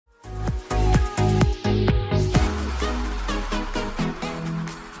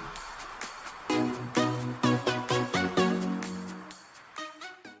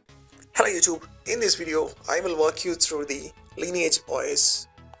YouTube. In this video, I will walk you through the LineageOS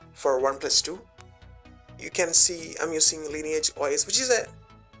for OnePlus 2. You can see I'm using LineageOS, which is an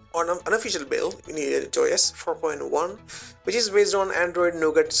unofficial build, LineageOS 4.1, which is based on Android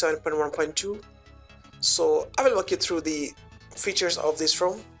Nougat 7.1.2. So I will walk you through the features of this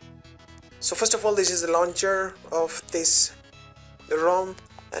ROM. So first of all, this is the launcher of the ROM,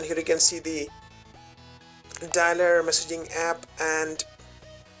 and here you can see the dialer messaging app, and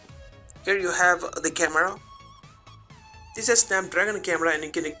here you have the camera. This is a Snapdragon camera, and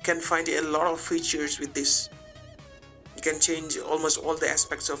you can find a lot of features with this. You can change almost all the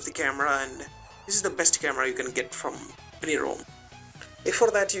aspects of the camera, and this is the best camera you can get from any ROM.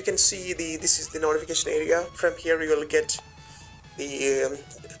 Before that, you can see this is the notification area. From here you will get the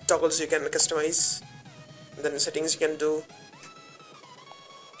toggles you can customize, and then settings you can do.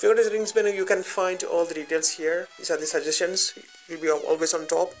 If you go to the settings menu, you can find all the details here. These are the suggestions. It will be always on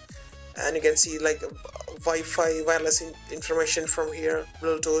top, and you can see like Wi-Fi, wireless information from here,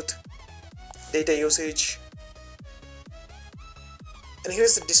 Bluetooth, data usage. And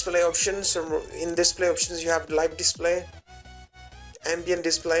here's the display options. So in display options, you have live display, ambient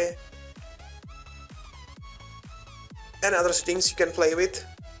display, and other settings you can play with.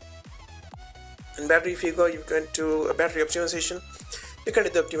 And battery, if you go to battery optimization, you can do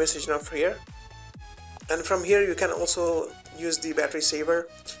the optimization of here. And from here you can also use the battery saver.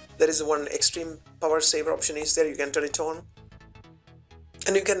 There is one extreme power saver option is there. You can turn it on,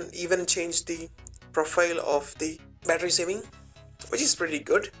 and you can even change the profile of the battery saving, which is pretty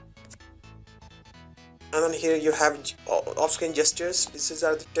good. And then here you have off-screen gestures. These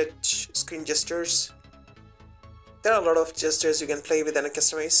are the touch screen gestures. There are a lot of gestures you can play with and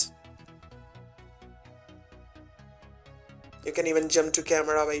customize. You can even jump to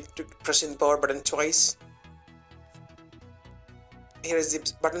camera by pressing the power button twice. Here is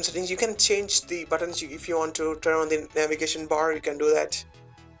the button settings. You can change the buttons if you want to turn on the navigation bar. You can do that.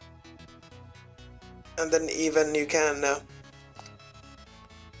 And then even you can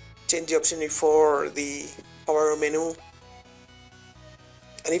change the option for the power menu.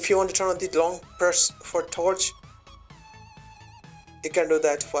 And if you want to turn on the long press for torch, you can do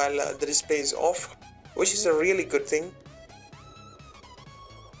that while the display is off, which is a really good thing.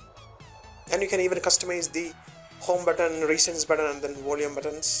 And you can even customize the home button, recents button, and then volume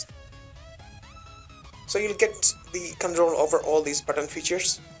buttons. So you'll get the control over all these button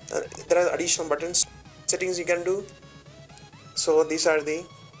features. There are additional buttons, settings you can do. So these are the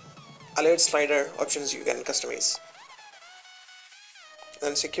alert slider options you can customize.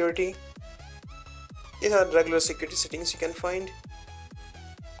 Then security. These are regular security settings you can find.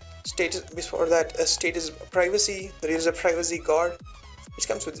 Status, before that, status privacy. There is a privacy guard, which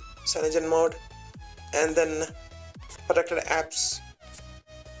comes with cyanogen mode, and then protected apps,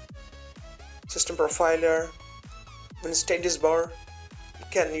 system profiler, and status bar. You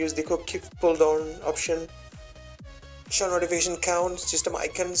can use the quick pull down option, show notification count, system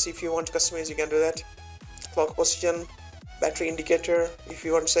icons. If you want to customize, you can do that. Clock position, battery indicator if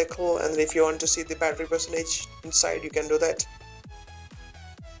you want to cycle, and if you want to see the battery percentage inside, you can do that.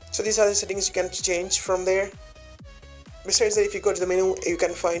 So these are the settings you can change from there. Besides that, if you go to the menu, you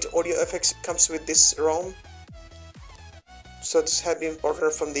can find audio effects. It comes with this ROM. So this has been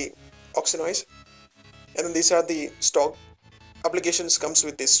imported from the Oxynoise. And then these are the stock applications comes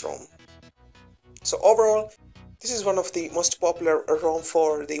with this ROM. So overall, this is one of the most popular ROM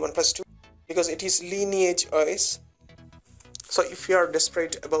for the OnePlus 2 because it is LineageOS. So if you are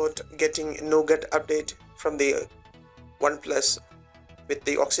desperate about getting Nougat update from the OnePlus with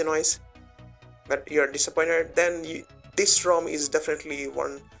the Oxynoise, but you are disappointed, then this ROM is definitely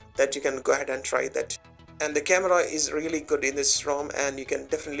one that you can go ahead and try that. And the camera is really good in this ROM, and you can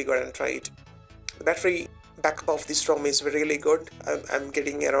definitely go ahead and try it. The battery backup of this ROM is really good. I'm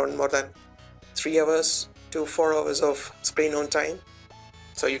getting around more than 3 hours to 4 hours of screen on time.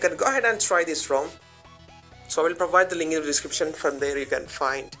 So you can go ahead and try this ROM. So I will provide the link in the description. From there you can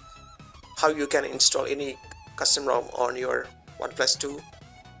find how you can install any custom ROM on your OnePlus 2.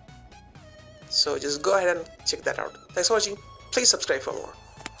 So just go ahead and check that out. Thanks for watching. Please subscribe for more.